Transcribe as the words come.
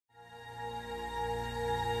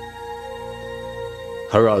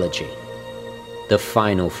Horology, the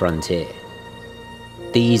final frontier.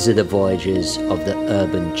 These are the voyages of the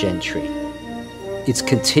urban gentry. Its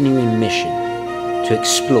continuing mission to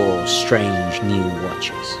explore strange new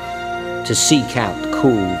watches, to seek out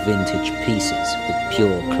cool vintage pieces with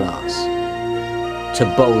pure class, to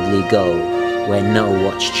boldly go where no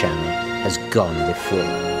watch channel has gone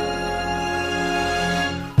before.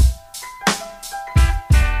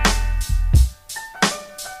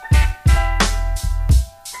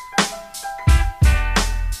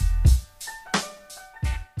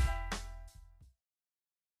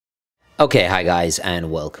 Okay, hi guys,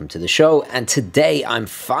 and welcome to the show. And today I'm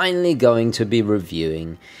finally going to be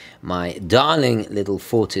reviewing my darling little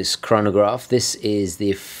Fortis chronograph. This is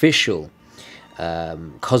the official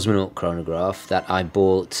Cosmonaut chronograph that I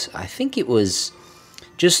bought. I think it was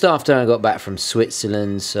just after I got back from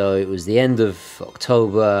Switzerland, so it was the end of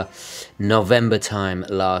October, November time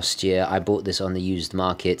last year. I bought this on the used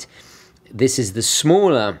market. This is the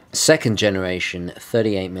smaller second generation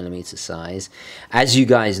 38mm size. As you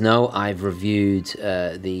guys know, I've reviewed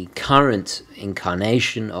the current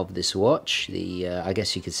incarnation of this watch. I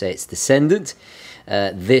guess you could say it's descendant.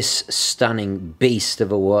 This stunning beast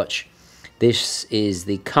of a watch. This is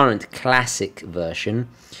the current classic version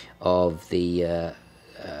of the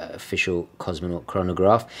official Cosmonaut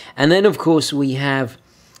chronograph. And then, of course, we have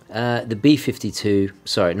the B-52,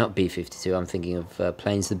 sorry, not B-52, I'm thinking of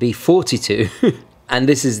planes, the B-42. And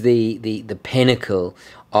this is the pinnacle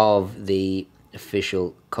of the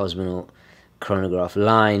official Cosmonaut chronograph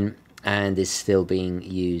line and is still being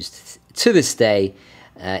used to this day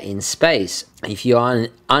in space. If you are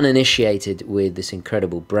uninitiated with this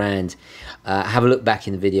incredible brand, have a look back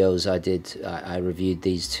in the videos I reviewed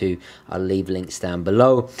these two. I'll leave links down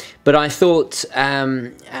below. But I thought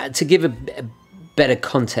to give a better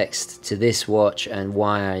context to this watch and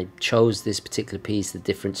why I chose this particular piece, the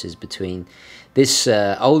differences between this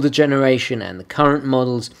older generation and the current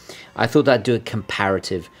models, I thought I'd do a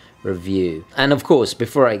comparative review. And of course,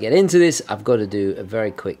 before I get into this, I've got to do a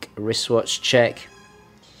very quick wristwatch check.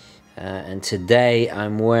 And today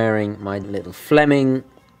I'm wearing my little Fleming,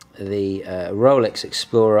 the Rolex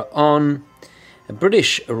Explorer on a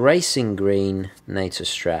British racing green NATO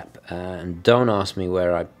strap, and don't ask me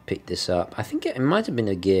where I picked this up. I think it might have been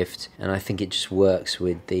a gift, and I think it just works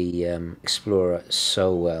with the Explorer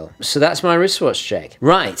so well. So that's my wristwatch check.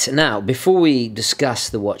 Right, now before we discuss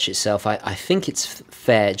the watch itself, I think it's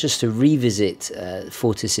fair just to revisit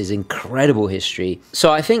Fortis's incredible history.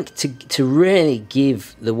 So I think to really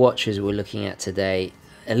give the watches we're looking at today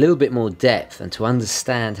a little bit more depth and to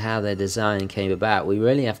understand how their design came about, we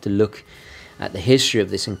really have to look at the history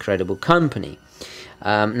of this incredible company.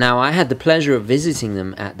 Now, I had the pleasure of visiting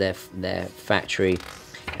them at their factory,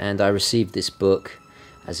 and I received this book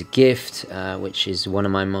as a gift, which is one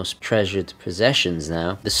of my most treasured possessions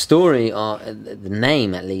now. The story, or the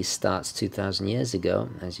name at least, starts 2,000 years ago,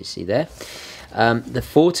 as you see there. The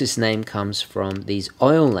Fortis name comes from these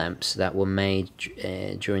oil lamps that were made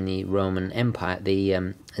during the Roman Empire,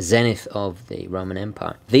 the zenith of the Roman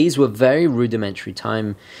Empire. These were very rudimentary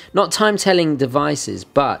not time-telling devices,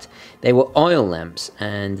 but they were oil lamps,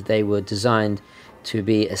 and they were designed to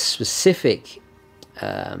be a specific,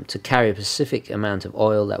 to carry a specific amount of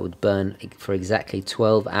oil that would burn for exactly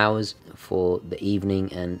 12 hours for the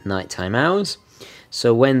evening and nighttime hours.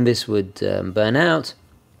 So when this would burn out,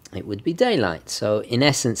 it would be daylight. So in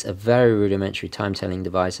essence, a very rudimentary time-telling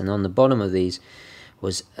device. And on the bottom of these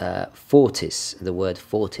was Fortis, the word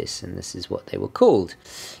Fortis, and this is what they were called.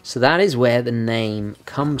 So that is where the name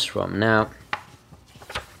comes from. Now,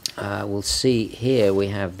 we'll see here we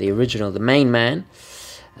have the original, the main man.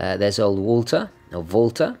 There's old Walter, or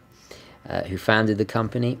Volta, who founded the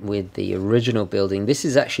company with the original building. This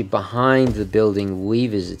is actually behind the building we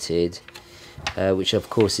visited, which of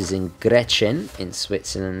course is in Gretchen in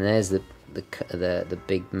Switzerland. There's the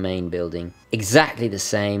big main building, exactly the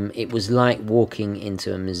same. It was like walking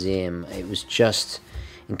into a museum. It was just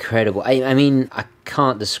incredible. I mean, I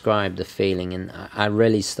can't describe the feeling, and I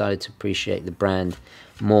really started to appreciate the brand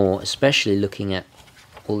more, especially looking at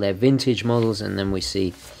all their vintage models. And then we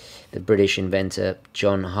see the British inventor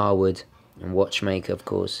John Harwood, and watchmaker of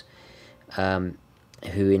course,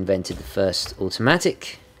 who invented the first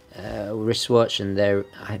automatic wristwatch, and there,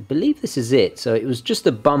 I believe this is it. So it was just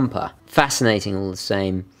a bumper. Fascinating all the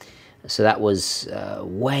same. So that was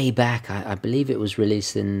way back. I believe it was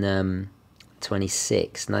released in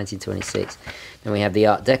 1926. Then we have the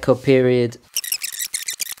Art Deco period,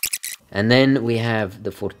 and then we have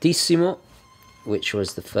the Fortissimo, which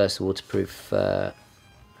was the first waterproof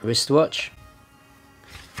wristwatch.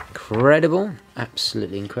 Incredible,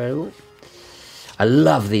 absolutely incredible. I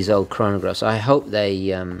love these old chronographs. I hope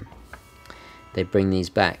they bring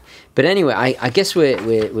these back. But anyway, I guess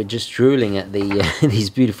we're just drooling at the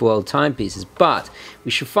these beautiful old timepieces. But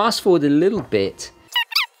we should fast forward a little bit.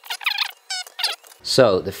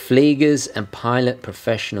 So the Fliegers and Pilot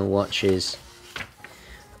professional watches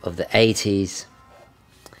of the 80s,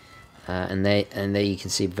 and there you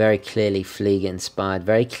can see very clearly Flieger inspired,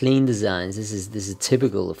 very clean designs. This is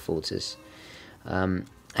typical of Fortis,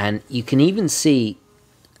 and you can even see.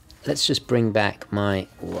 Let's just bring back my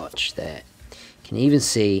watch there. You can even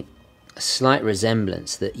see a slight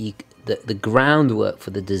resemblance that the groundwork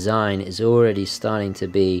for the design is already starting to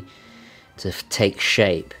take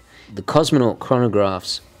shape. The Cosmonaut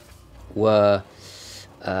chronographs were,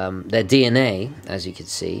 their DNA, as you can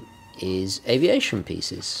see, is aviation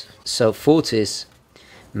pieces. So Fortis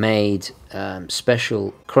made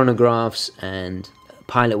special chronographs and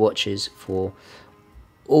pilot watches for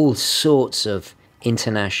all sorts of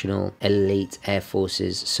international elite air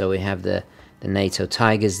forces. So we have the NATO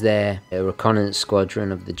Tigers there, a reconnaissance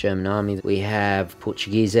squadron of the German army. We have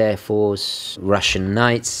Portuguese Air Force, Russian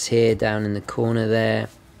Knights here down in the corner there.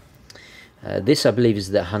 This, I believe,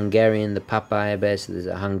 is the Hungarian, the Papa Airbus. There's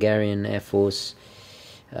a Hungarian Air Force,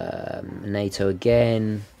 NATO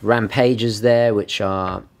again. Rampagers there, which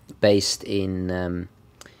are based in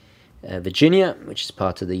Virginia, which is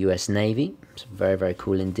part of the US Navy. It's very, very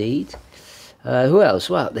cool indeed. Who else?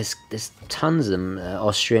 Well, there's tons of them.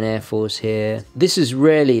 Austrian Air Force here. This has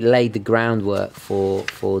really laid the groundwork for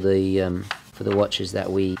the watches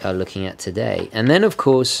that we are looking at today. And then, of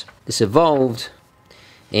course, this evolved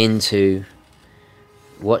into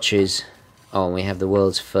watches. Oh, and we have the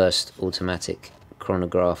world's first automatic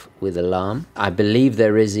chronograph with alarm. I believe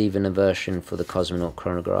there is even a version for the Cosmonaut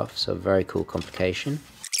chronograph, so very cool complication.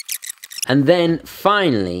 And then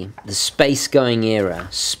finally, the space-going era.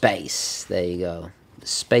 Space, there you go. The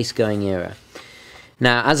space-going era.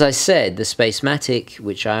 Now, as I said, the Spacematic,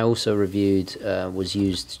 which I also reviewed, was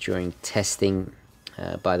used during testing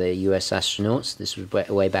by the US astronauts. This was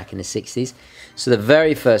way back in the 60s. So the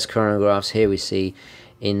very first chronographs here we see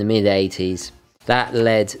in the mid-80s, that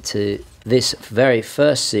led to this very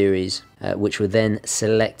first series, which were then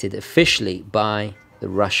selected officially by the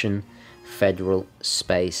Russian Federal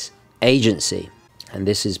Space Agency. And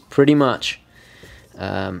this is pretty much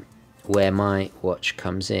where my watch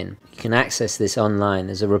comes in. You can access this online.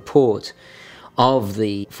 There's a report of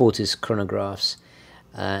the Fortis chronographs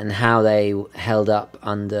and how they held up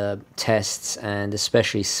under tests and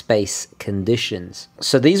especially space conditions.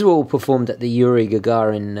 So these were all performed at the Yuri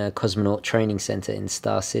Gagarin Cosmonaut Training Center in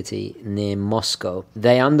Star City near Moscow.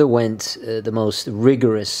 They underwent the most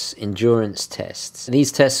rigorous endurance tests.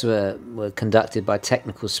 These tests were conducted by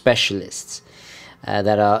technical specialists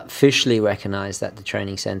that are officially recognized at the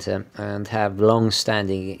training center and have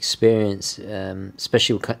long-standing experience,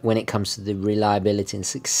 especially when it comes to the reliability and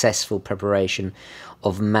successful preparation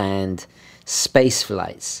of manned space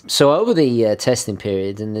flights. So over the testing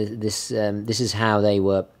period, and this is how they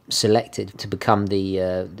were selected to become the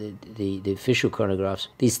official chronographs.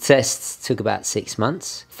 These tests took about 6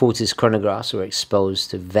 months. Fortis chronographs were exposed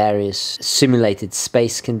to various simulated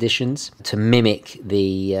space conditions to mimic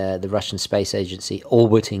the Russian Space Agency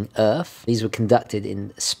orbiting Earth. These were conducted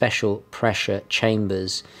in special pressure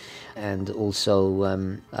chambers and also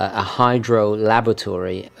a hydro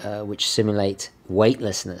laboratory which simulate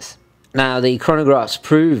weightlessness. Now, the chronographs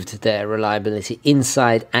proved their reliability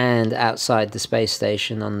inside and outside the space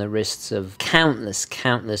station on the wrists of countless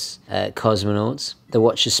cosmonauts. The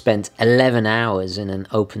watches spent 11 hours in an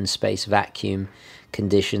open space vacuum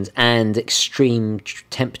conditions and extreme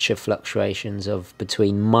temperature fluctuations of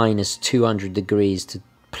between minus 200 degrees to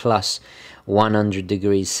plus 100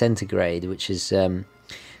 degrees centigrade, which is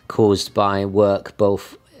caused by work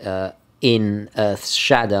both in Earth's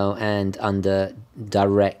shadow and under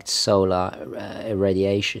direct solar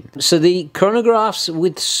irradiation. So the chronographs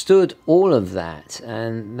withstood all of that,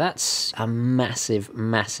 and that's a massive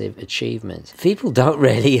achievement. People don't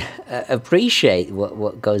really appreciate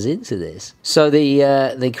what goes into this. So the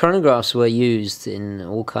chronographs were used in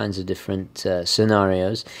all kinds of different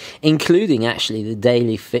scenarios, including actually the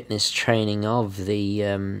daily fitness training of the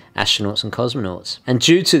astronauts and cosmonauts. And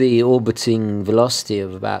due to the orbiting velocity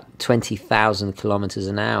of about 20,000 kilometers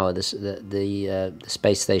an hour, the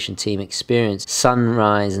space station team experienced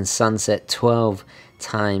sunrise and sunset 12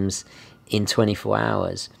 times in 24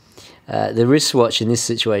 hours. The wristwatch in this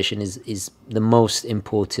situation is the most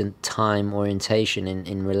important time orientation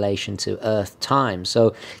in relation to Earth time.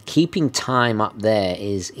 So keeping time up there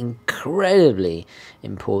is incredibly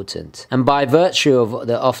important. And by virtue of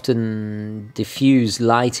the often diffuse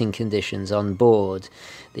lighting conditions on board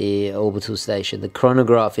the orbital station, the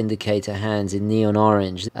chronograph indicator hands in neon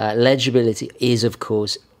orange. Legibility is, of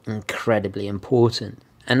course, incredibly important.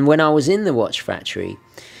 And when I was in the watch factory,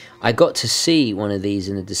 I got to see one of these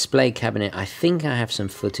in a display cabinet. I think I have some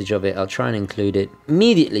footage of it. I'll try and include it.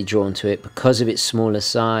 Immediately drawn to it because of its smaller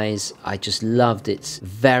size. I just loved its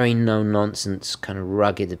very no-nonsense kind of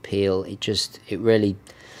rugged appeal. It really...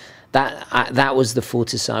 That was the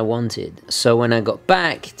Fortis I wanted. So when I got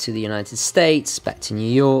back to the United States, back to New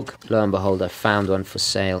York, lo and behold, I found one for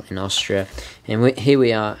sale in Austria. And here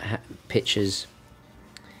we are, pictures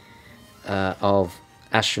of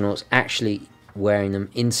astronauts actually wearing them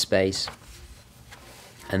in space.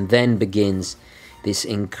 And then begins this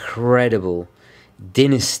incredible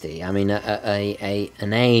dynasty. I mean,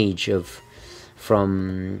 an age of...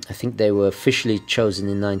 From, I think they were officially chosen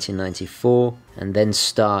in 1994, and then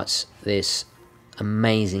starts this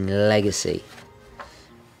amazing legacy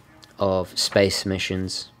of space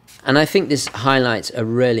missions. And I think this highlights a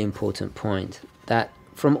really important point, that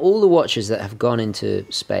from all the watches that have gone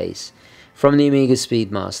into space, from the Omega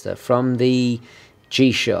Speedmaster, from the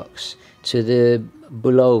G-Shocks, to the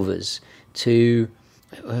Bulovas, to,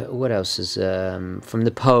 what else is, from the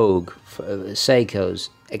Pogue, Seikos,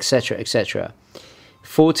 etc., etc.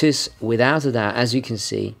 Fortis, without a doubt, as you can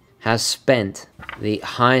see, has spent the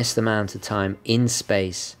highest amount of time in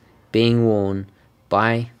space being worn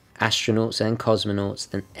by astronauts and cosmonauts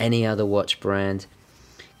than any other watch brand.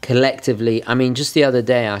 Collectively, I mean, just the other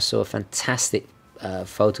day I saw a fantastic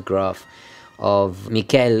photograph of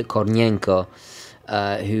Mikhail Kornienko,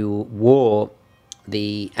 who wore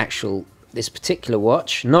this particular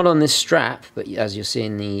watch, not on this strap, but as you'll see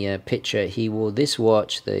in the picture, he wore this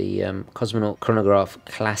watch, the Cosmonaut Chronograph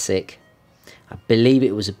Classic. I believe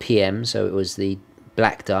it was a PM, so it was the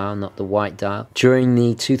black dial, not the white dial, during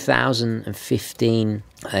the 2015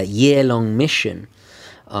 year-long mission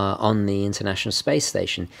on the International Space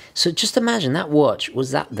Station. So just imagine that watch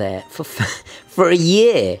was up there for a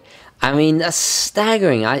year. I mean, that's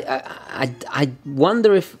staggering. I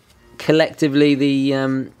wonder if collectively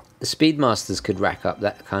the Speedmasters could rack up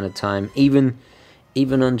that kind of time, even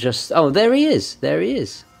on just... Oh, there he is.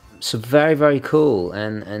 So very, very cool.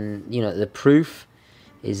 And you know, the proof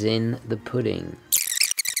is in the pudding.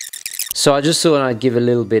 So I just thought I'd give a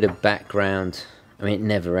little bit of background. I mean, it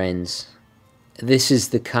never ends. This is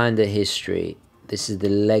the kind of history, this is the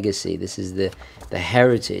legacy, this is the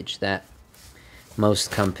heritage that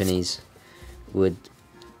most companies would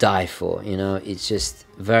die for, you know. It's just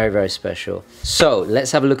very, very special. So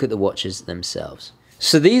let's have a look at the watches themselves.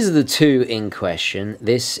 So these are the two in question.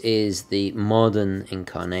 This is the modern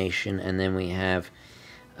incarnation, and then we have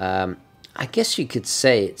I guess you could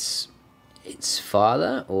say it's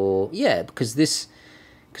father, or yeah, because its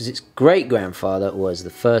great grandfather was the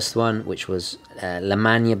first one, which was La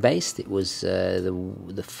Magna based. It was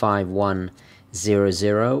the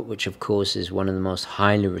 5100, which of course is one of the most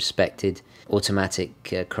highly respected automatic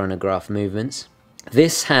chronograph movements.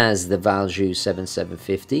 This has the Valjoux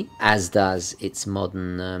 7750, as does its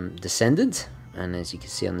modern descendant, and as you can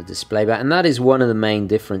see on the display back, and that is one of the main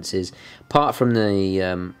differences. Apart from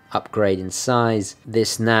the upgrade in size,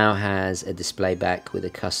 this now has a display back with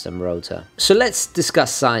a custom rotor. So let's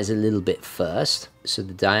discuss size a little bit first. So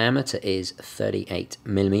the diameter is 38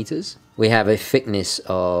 millimeters. We have a thickness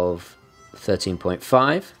of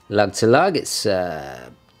 13.5. Lug to lug, it's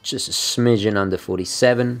just a smidgen under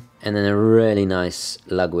 47, and then a really nice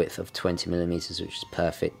lug width of 20 millimeters, which is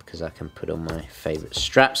perfect because I can put all my favorite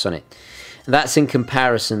straps on it. And that's in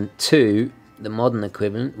comparison to the modern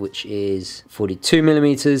equivalent, which is 42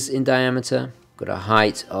 millimeters in diameter. Got a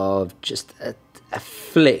height of just a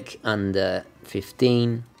flick under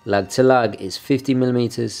 15. Lug to lug is 50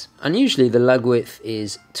 millimeters. Unusually, the lug width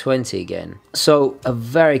is 20 again. So a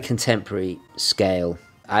very contemporary scale.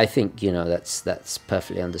 I think, you know, that's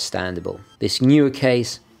perfectly understandable. This newer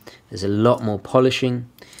case, there's a lot more polishing.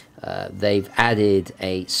 They've added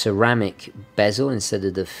a ceramic bezel instead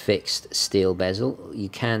of the fixed steel bezel. You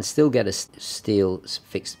can still get a steel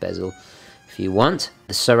fixed bezel if you want.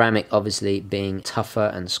 The ceramic obviously being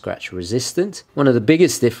tougher and scratch resistant. One of the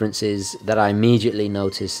biggest differences that I immediately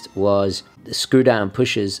noticed was the screw down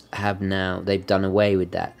pushers they've done away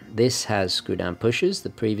with that. This has screw down pushers, the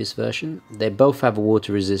previous version. They both have a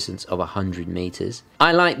water resistance of 100 meters.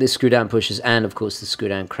 I like the screw down pushers and of course the screw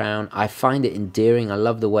down crown. I find it endearing. I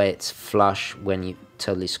love the way it's flush when you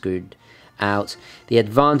totally screwed out. The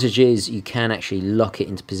advantage is you can actually lock it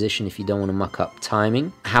into position if you don't want to muck up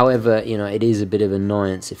timing. However, you know, it is a bit of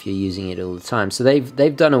annoyance if you're using it all the time. So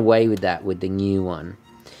they've done away with that with the new one.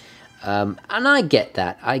 And I get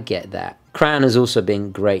that. Crown has also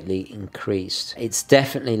been greatly increased. It's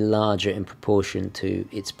definitely larger in proportion to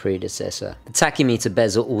its predecessor. The tachymeter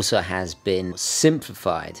bezel also has been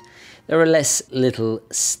simplified. There are less little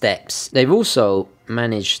steps. They've also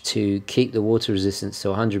managed to keep the water resistance to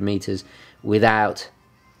 100 meters without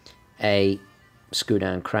a screw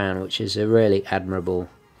down crown, which is a really admirable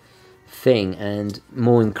thing. And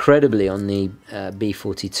more incredibly, on the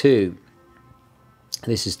B42,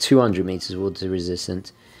 this is 200 meters water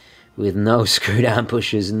resistant with no screw down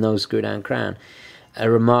pushers and no screw down crown. A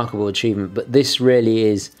remarkable achievement, but this really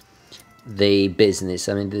is the business.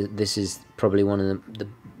 I mean, this is probably one of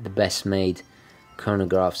the best made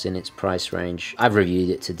chronographs in its price range. I've reviewed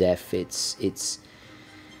it to death. It's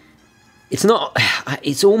not,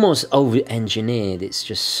 it's almost over engineered. It's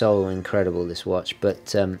just so incredible, this watch.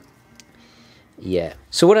 But yeah.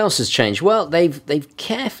 So what else has changed? Well, they've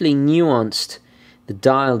carefully nuanced the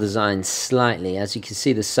dial design slightly. As you can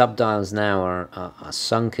see, the sub-dials now are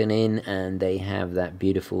sunken in, and they have that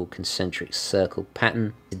beautiful concentric circle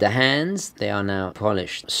pattern. The hands, they are now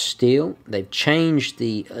polished steel. They've changed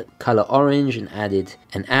the color orange and added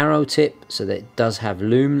an arrow tip, so that it does have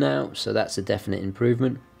lume now, so that's a definite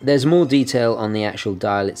improvement. There's more detail on the actual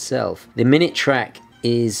dial itself. The minute track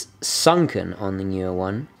is sunken on the newer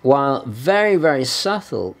one. While very, very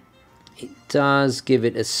subtle, it does give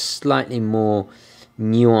it a slightly more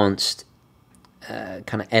nuanced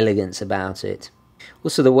kind of elegance about it.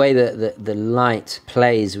 Also, the way that the light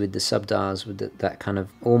plays with the sub-dials, with that kind of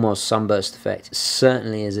almost sunburst effect,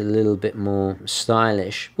 certainly is a little bit more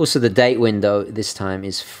stylish. Also, the date window this time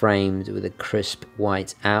is framed with a crisp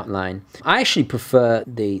white outline. I actually prefer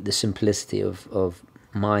the simplicity of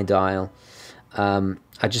my dial.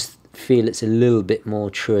 I just feel it's a little bit more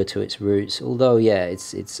truer to its roots, although yeah,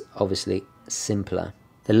 it's obviously simpler.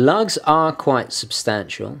 The lugs are quite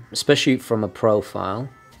substantial, especially from a profile,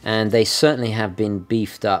 and they certainly have been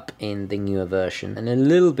beefed up in the newer version and a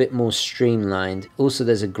little bit more streamlined. Also,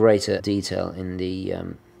 there's a greater detail in the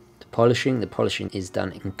polishing. The polishing is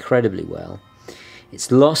done incredibly well.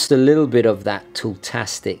 It's lost a little bit of that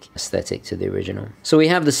tooltastic aesthetic to the original. So we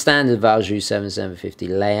have the standard Valjoux 7750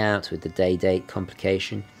 layout with the day-date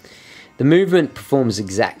complication. The movement performs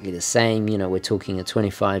exactly the same. You know, we're talking a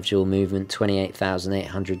 25 joule movement,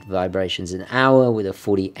 28,800 vibrations an hour with a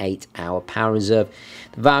 48-hour power reserve.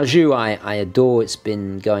 The Valjoux I adore. It's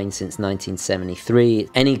been going since 1973.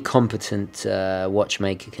 Any competent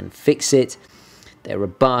watchmaker can fix it. They're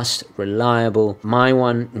robust, reliable. My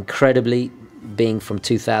one, incredibly, being from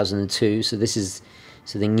 2002. So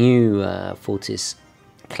the new Fortis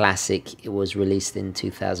Classic. It was released in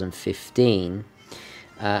 2015.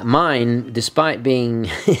 Mine, despite being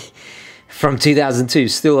from 2002,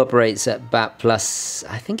 still operates at about plus,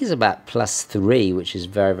 I think it's about +3, which is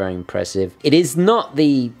very, very impressive. It is not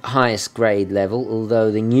the highest grade level,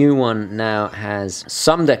 although the new one now has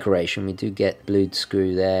some decoration. We do get blued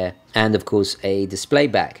screw there, and of course a display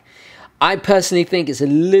back. I personally think it's a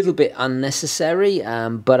little bit unnecessary,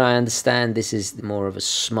 but I understand this is more of a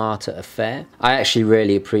smarter affair. I actually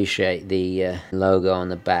really appreciate the logo on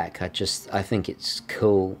the back. I think it's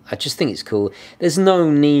cool. I just think it's cool. There's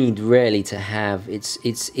no need really to have,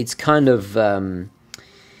 it's kind of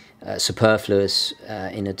superfluous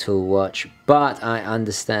in a tool watch, but I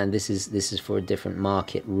understand this is for a different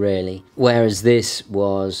market really, whereas this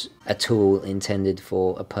was a tool intended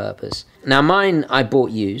for a purpose. Now mine I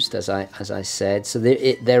bought used, as I said, so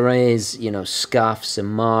there is, you know, scuffs and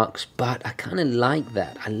marks, but I kind of like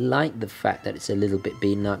that. I like the fact that it's a little bit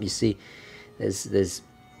beaten up. You see there's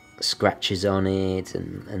scratches on it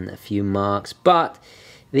and a few marks, but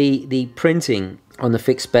the printing on the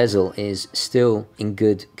fixed bezel is still in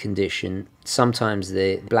good condition. Sometimes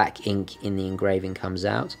the black ink in the engraving comes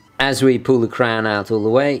out. As we pull the crown out all the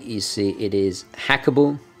way, you see it is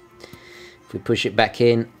hackable. If we push it back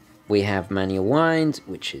in, we have manual wind,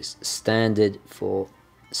 which is standard for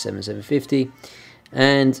 7750.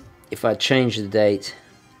 And if I change the date,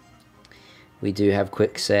 we do have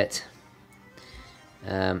quick set.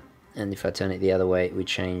 and if I turn it the other way, we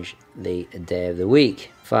change the day of the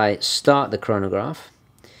week. If I start the chronograph,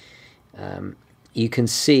 you can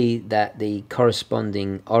see that the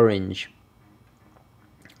corresponding orange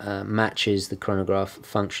matches the chronograph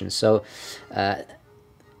function. So the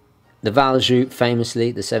Valjoux,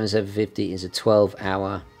 famously, the 7750, is a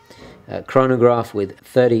 12-hour chronograph with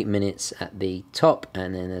 30 minutes at the top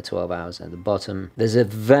and then 12 hours at the bottom. There's a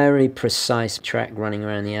very precise track running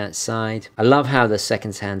around the outside. I love how the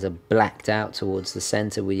seconds hands are blacked out towards the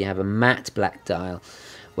center, where you have a matte black dial,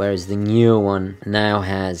 whereas the newer one now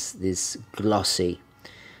has this glossy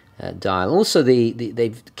dial. Also,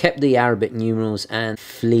 they've kept the Arabic numerals and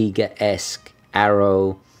Flieger-esque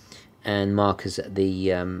arrow and markers at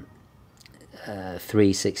the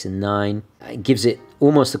 3, 6 and 9. It gives it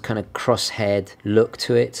almost a kind of crosshead look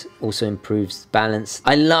to it. Also improves balance.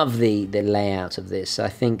 I love the layout of this. I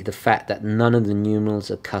think the fact that none of the numerals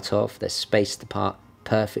are cut off, they're spaced apart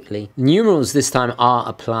perfectly. Numerals this time are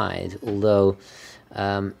applied, although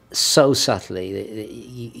so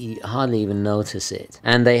subtly you hardly even notice it.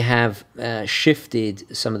 And they have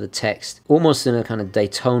shifted some of the text almost in a kind of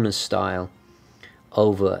Daytona style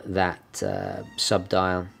over that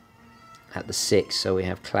subdial at the 6, so we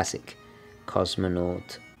have classic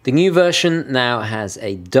Cosmonaut. The new version now has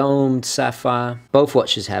a domed sapphire. Both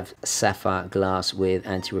watches have sapphire glass with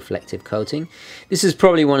anti-reflective coating. This is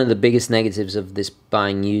probably one of the biggest negatives of this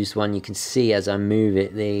buying used one. You can see as I move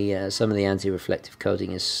it, some of the anti-reflective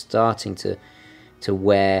coating is starting to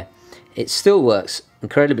wear. It still works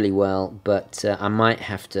incredibly well, but I might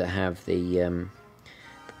have to have the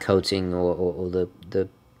coating or the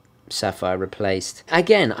sapphire replaced.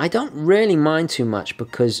 Again, I don't really mind too much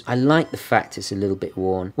because I like the fact it's a little bit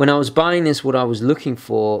worn. When I was buying this, what I was looking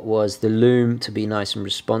for was the lume to be nice and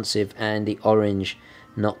responsive and the orange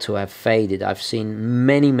not to have faded. I've seen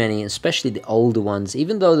many, especially the older ones,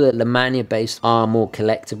 even though the Lemania based are more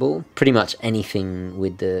collectible. Pretty much anything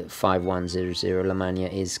with the 5100 Lemania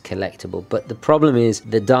is collectible, but the problem is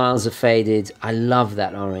the dials are faded. I love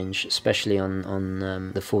that orange, especially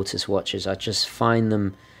on the Fortis watches. I just find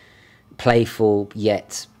them playful,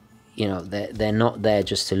 yet you know they're not there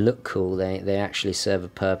just to look cool. They actually serve a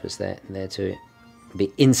purpose. They're there to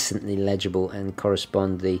be instantly legible and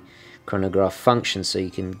correspond the chronograph function, so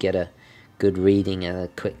you can get a good reading at a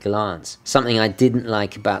quick glance. Something I didn't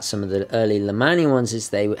like about some of the early Lemania ones is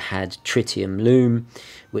they had tritium lume,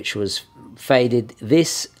 which was faded.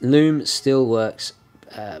 This lume still works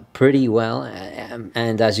pretty well,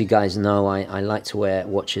 and as you guys know, I like to wear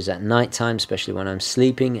watches at night time, especially when I'm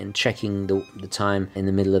sleeping and checking the time in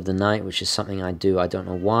the middle of the night, which is something I do. I don't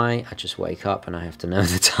know why. I just wake up and I have to know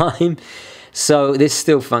the time. So this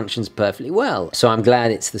still functions perfectly well. So I'm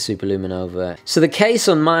glad it's the Superluminova. So the case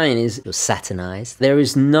on mine is satinized. There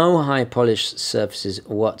is no high polished surfaces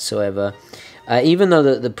whatsoever, even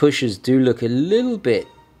though the pushers do look a little bit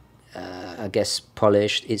I guess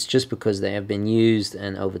polished. It's just because they have been used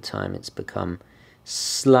and over time it's become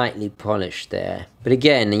slightly polished there. But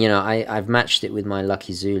again, you know, I've matched it with my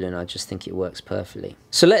Lucky Zulu and I just think it works perfectly.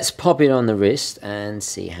 So let's pop it on the wrist and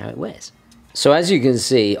see how it wears. So as you can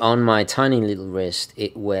see on my tiny little wrist,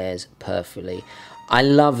 it wears perfectly. I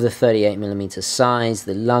love the 38mm size,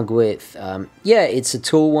 the lug width. Yeah, it's a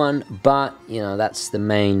tall one, but you know, that's the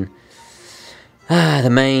main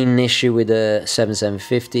issue with the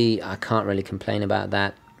 7750. I can't really complain about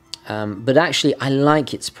that. But actually, I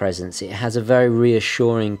like its presence. It has a very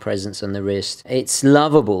reassuring presence on the wrist. It's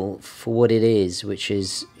lovable for what it is, which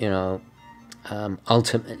is, you know,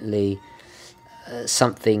 ultimately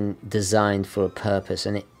something designed for a purpose,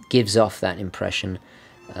 and it gives off that impression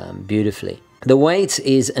beautifully. The weight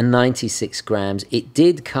is 96 grams. It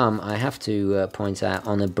did come, I have to point out,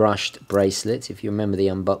 on a brushed bracelet, if you remember the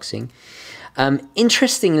unboxing.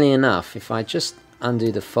 Interestingly enough, if I just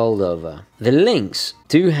undo the fold over, the links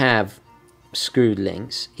do have screwed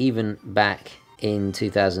links, even back in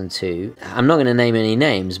 2002. I'm not going to name any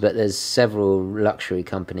names, but there's several luxury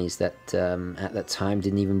companies that at that time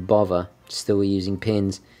didn't even bother, still were using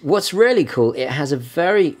pins. What's really cool, it has a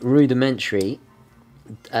very rudimentary,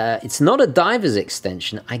 it's not a diver's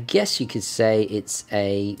extension, I guess you could say it's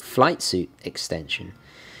a flight suit extension.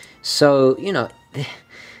 So, you know,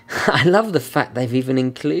 I love the fact they've even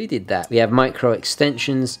included that. We have micro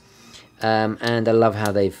extensions, and I love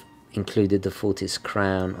how they've included the Fortis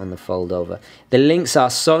crown on the fold over. The links are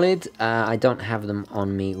solid. I don't have them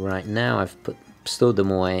on me right now. I've stored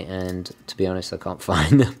them away, and to be honest, I can't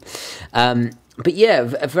find them. But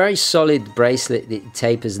yeah, a very solid bracelet. It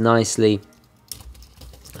tapers nicely.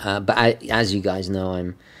 But as you guys know,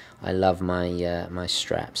 I'm I love my my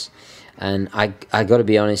straps. And I got to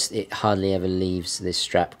be honest, it hardly ever leaves this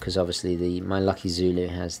strap, because obviously my Lucky Zulu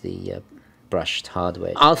has the brushed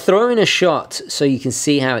hardware. I'll throw in a shot so you can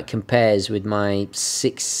see how it compares with my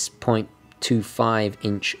 6.25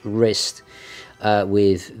 inch wrist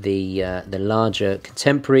with the larger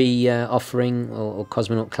contemporary offering, or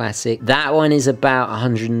Cosmonaut Classic. That one is about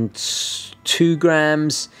 102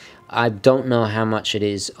 grams. I don't know how much it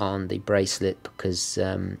is on the bracelet, because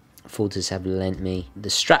Fortis have lent me the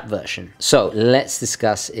strap version. So let's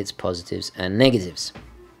discuss its positives and negatives.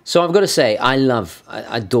 So I've got to say, I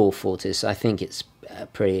adore Fortis. I think it's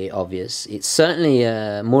pretty obvious. It's certainly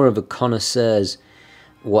more of a connoisseur's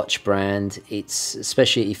watch brand. It's,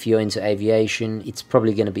 especially if you're into aviation, it's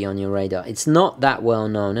probably going to be on your radar. It's not that well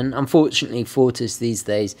known, and unfortunately Fortis these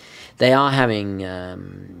days, they are having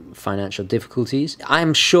financial difficulties.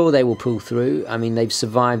 I'm sure they will pull through. I mean, they've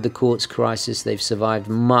survived the quartz crisis, they've survived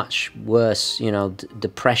much worse, you know,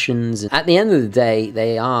 depressions. At the end of the day,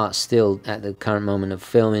 they are still, at the current moment of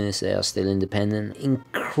filming this, they are still independent.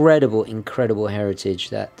 Incredible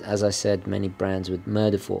heritage that, as I said, many brands would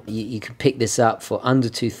murder for. You can pick this up for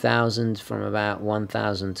under 2,000, from about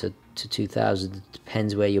 1,000 to 2,000,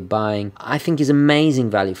 depends where you're buying. I think is amazing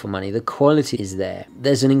value for money. The quality is there.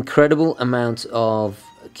 There's an incredible amount of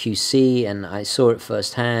QC, and I saw it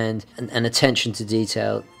firsthand, and attention to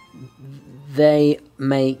detail. They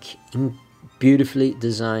make beautifully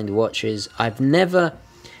designed watches. I've never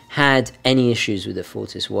had any issues with the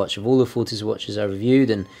Fortis watch. Of all the Fortis watches I reviewed,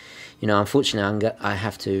 and you know, unfortunately I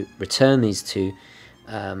have to return these two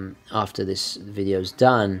after this video's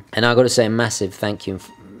done. And I've got to say a massive thank you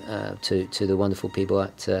to the wonderful people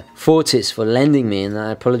at Fortis for lending me, and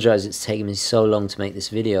I apologize it's taken me so long to make this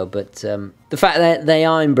video, but the fact that they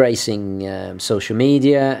are embracing social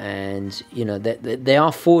media, and you know, they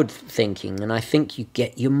are forward thinking, and I think you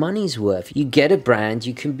get your money's worth. You get a brand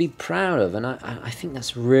you can be proud of, and I think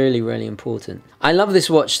that's really important. I love this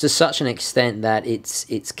watch to such an extent that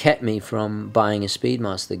it's kept me from buying a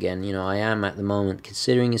Speedmaster again. You know, I am at the moment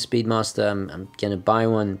considering a Speedmaster. I'm gonna buy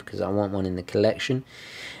one because I want one in the collection,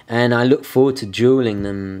 and I look forward to dueling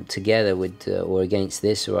them together with or against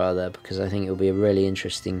this rather, because I think it'll be a really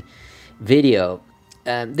interesting video.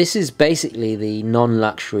 This is basically the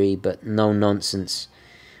non-luxury but no-nonsense,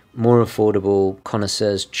 more affordable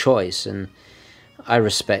connoisseur's choice, and I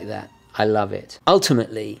respect that. I love it.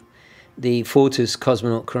 Ultimately, the Fortis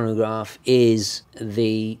Cosmonaut chronograph is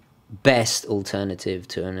the best alternative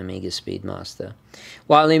to an Omega Speedmaster.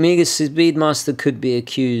 While the Omega Speedmaster could be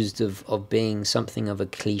accused of being something of a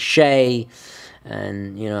cliche,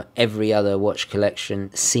 and you know, every other watch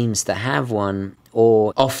collection seems to have one,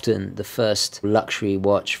 or often the first luxury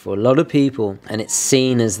watch for a lot of people, and it's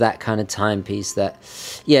seen as that kind of timepiece that,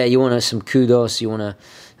 yeah, you want some kudos, you want to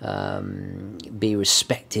be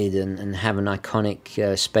respected and have an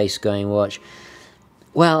iconic space-going watch.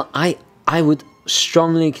 Well, I would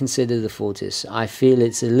strongly consider the Fortis. I feel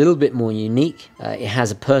it's a little bit more unique. It has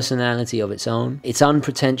a personality of its own. It's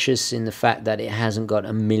unpretentious in the fact that it hasn't got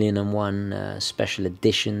 1,000,001 special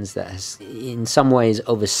editions that has in some ways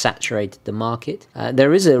oversaturated the market.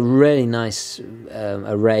 There is a really nice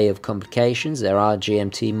array of complications. There are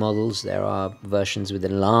GMT models, there are versions with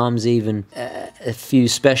alarms even, a few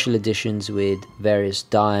special editions with various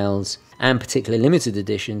dials, and particularly limited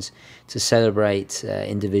editions to celebrate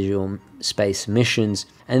individual space missions.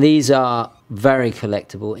 And these are very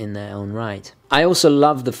collectible in their own right. I also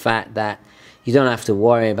love the fact that you don't have to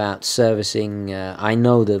worry about servicing. I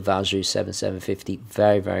know the Valjoux 7750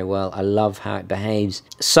 very well. I love how it behaves.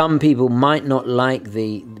 Some people might not like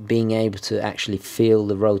the being able to actually feel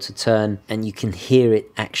the rotor turn, and you can hear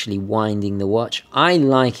it actually winding the watch. I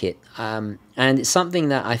like it, and it's something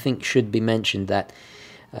that I think should be mentioned, that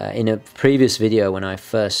in a previous video when I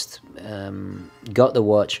first got the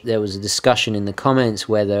watch, there was a discussion in the comments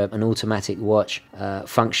whether an automatic watch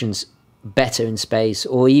functions better in space,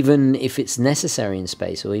 or even if it's necessary in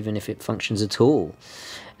space, or even if it functions at all.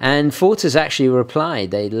 And Fortis actually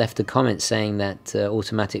replied. They left a comment saying that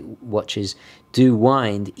automatic watches do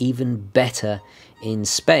wind even better in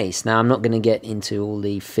space. Now, I'm not going to get into all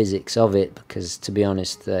the physics of it, because to be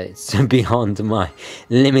honest, it's beyond my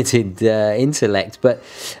limited intellect, but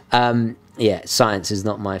yeah, science is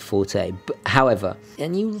not my forte. But, however,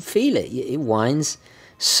 and you feel it, it winds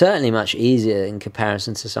certainly much easier in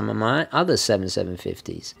comparison to some of my other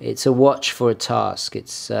 7750s. It's a watch for a task.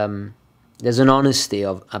 It's there's an honesty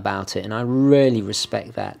about it, and I really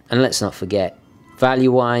respect that. And let's not forget,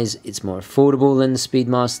 value-wise, it's more affordable than the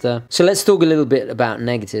Speedmaster. So let's talk a little bit about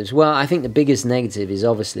negatives. Well, I think the biggest negative is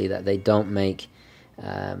obviously that they don't make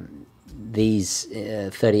these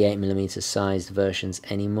 38mm sized versions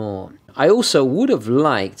anymore. I also would have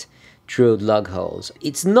liked drilled lug holes.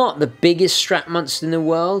 It's not the biggest strap monster in the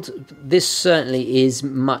world. This certainly is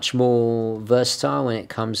much more versatile when it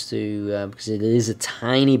comes to because it is a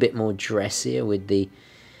tiny bit more dressier with the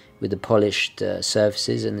polished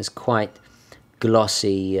surfaces, and there's quite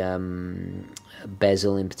glossy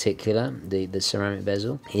bezel in particular, the ceramic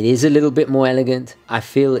bezel. It is a little bit more elegant. I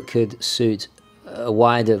feel it could suit a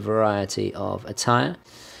wider variety of attire.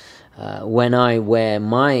 When I wear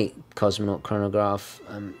my Cosmonaut chronograph,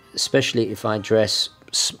 especially if I dress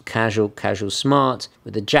casual smart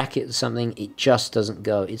with a jacket or something, it just doesn't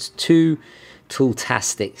go. It's too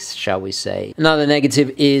tool-tastic, shall we say. Another negative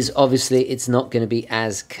is obviously it's not going to be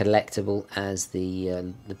as collectible as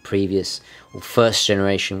the previous or first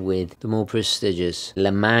generation with the more prestigious La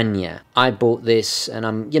Magna. I bought this, and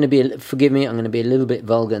I'm going to be, forgive me, I'm going to be a little bit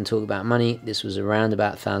vulgar and talk about money. This was around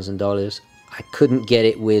about $1,000. I couldn't get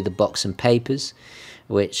it with the box and papers,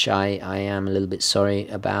 which I am a little bit sorry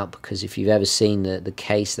about, because if you've ever seen the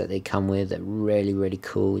case that they come with, they're really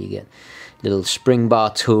cool. You get little spring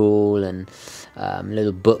bar tool and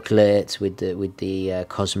little booklet with the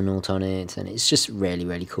Cosmonaut on it, and it's just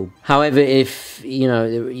really cool. However, if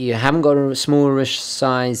you haven't got a smaller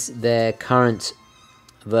size, their current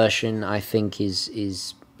version I think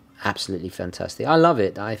is absolutely fantastic. I love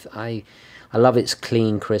it. I love its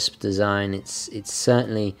clean, crisp design. It's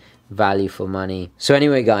certainly value for money. So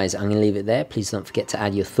anyway, guys, I'm going to leave it there. Please don't forget to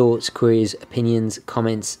add your thoughts, queries, opinions,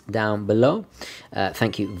 comments down below.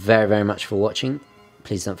 Thank you very much for watching.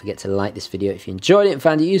 Please don't forget to like this video if you enjoyed it and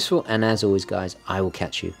found it useful. And as always, guys, I will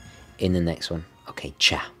catch you in the next one. Okay,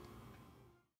 ciao.